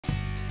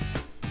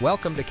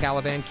Welcome to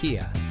Calavan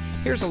Kia.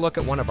 Here's a look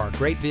at one of our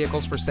great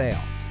vehicles for sale.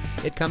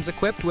 It comes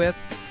equipped with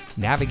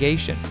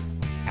navigation,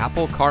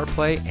 Apple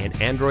CarPlay and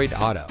Android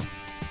Auto,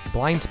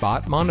 blind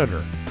spot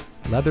monitor,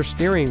 leather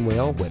steering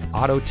wheel with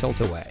auto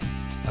tilt-away,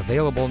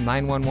 available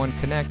 911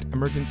 Connect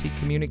emergency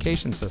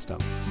communication system,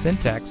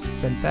 Syntex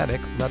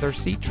synthetic leather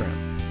seat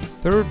trim,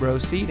 third row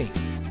seating,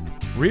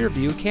 rear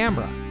view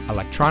camera,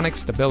 electronic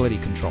stability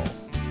control,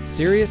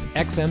 Sirius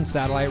XM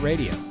satellite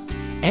radio,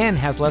 and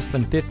has less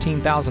than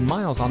 15,000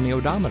 miles on the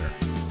odometer.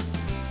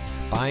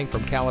 Buying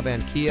from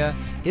Calavan Kia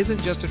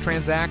isn't just a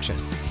transaction,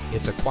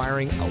 it's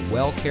acquiring a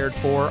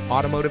well-cared-for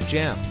automotive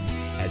gem.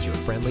 As your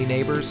friendly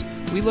neighbors,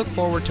 we look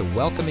forward to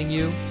welcoming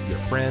you, your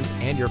friends,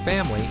 and your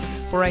family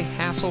for a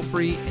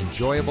hassle-free,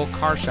 enjoyable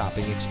car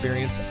shopping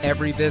experience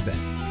every visit.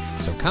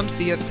 So come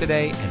see us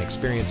today and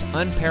experience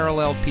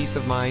unparalleled peace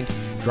of mind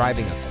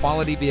driving a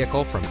quality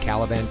vehicle from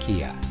Calavan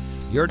Kia.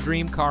 Your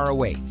dream car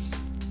awaits.